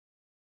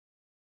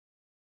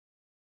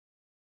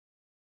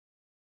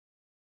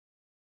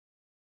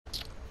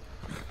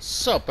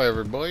Sup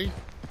everybody,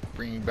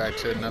 bring you back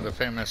to another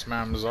famous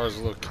Madam Nazar's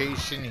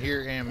location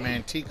here in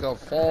Manteca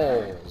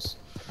Falls,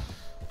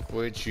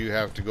 which you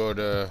have to go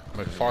to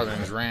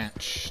McFarland's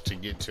Ranch to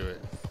get to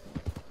it.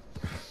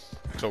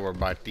 So we're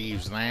by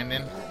Thieves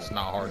Landing. It's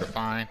not hard to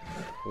find.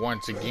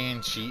 Once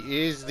again, she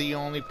is the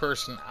only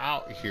person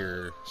out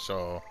here,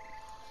 so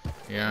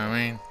you know what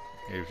I mean?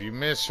 If you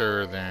miss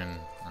her, then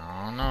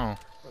I don't know.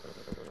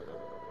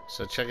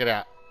 So check it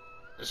out.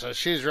 So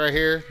she's right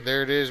here.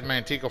 There it is,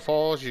 Manteca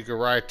Falls. You can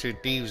ride to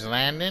Thieves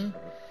Landing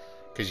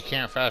because you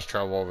can't fast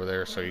travel over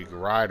there, so you can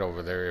ride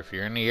over there. If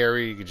you're in the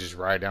area, you can just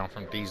ride down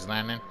from Thieves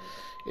Landing.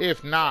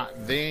 If not,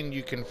 then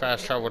you can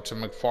fast travel to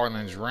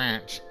McFarland's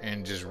Ranch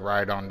and just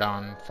ride on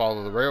down,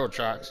 follow the rail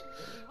tracks.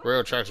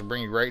 Rail tracks will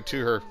bring you right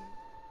to her.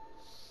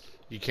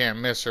 You can't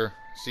miss her.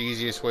 It's the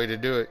easiest way to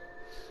do it.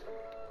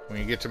 When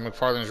you get to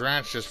McFarland's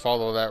Ranch, just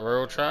follow that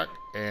rail track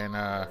and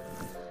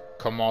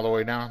come all the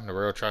way down. The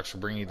rail tracks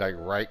will bring you like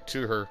right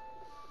to her.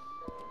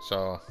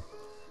 So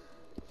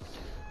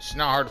she's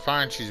not hard to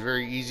find. She's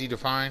very easy to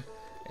find.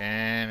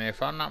 And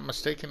if I'm not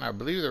mistaken, I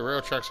believe the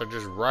rail tracks are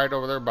just right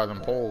over there by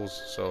them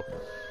poles. So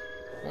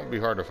it won't be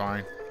hard to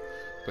find.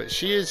 But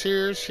she is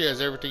here. She has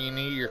everything you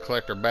need. Your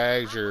collector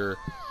bags, your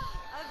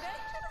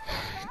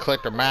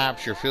collector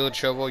maps, your field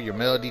shovel, your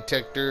metal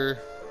detector,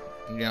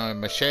 you know,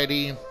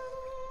 machete,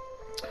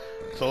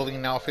 clothing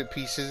and outfit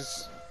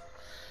pieces.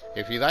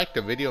 If you liked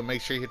the video,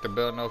 make sure you hit the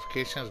bell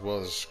notification as well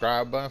as the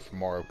subscribe button for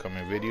more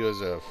upcoming videos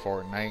of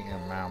Fortnite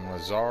and Madam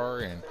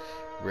Nazar and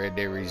Red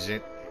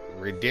Dead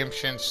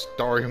Redemption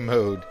Story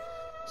Mode.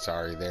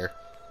 Sorry there,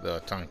 the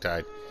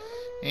tongue-tied.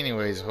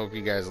 Anyways, hope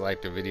you guys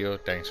liked the video.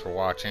 Thanks for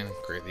watching.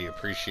 Greatly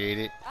appreciate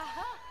it.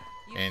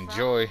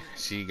 Enjoy.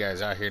 See you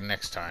guys out here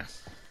next time.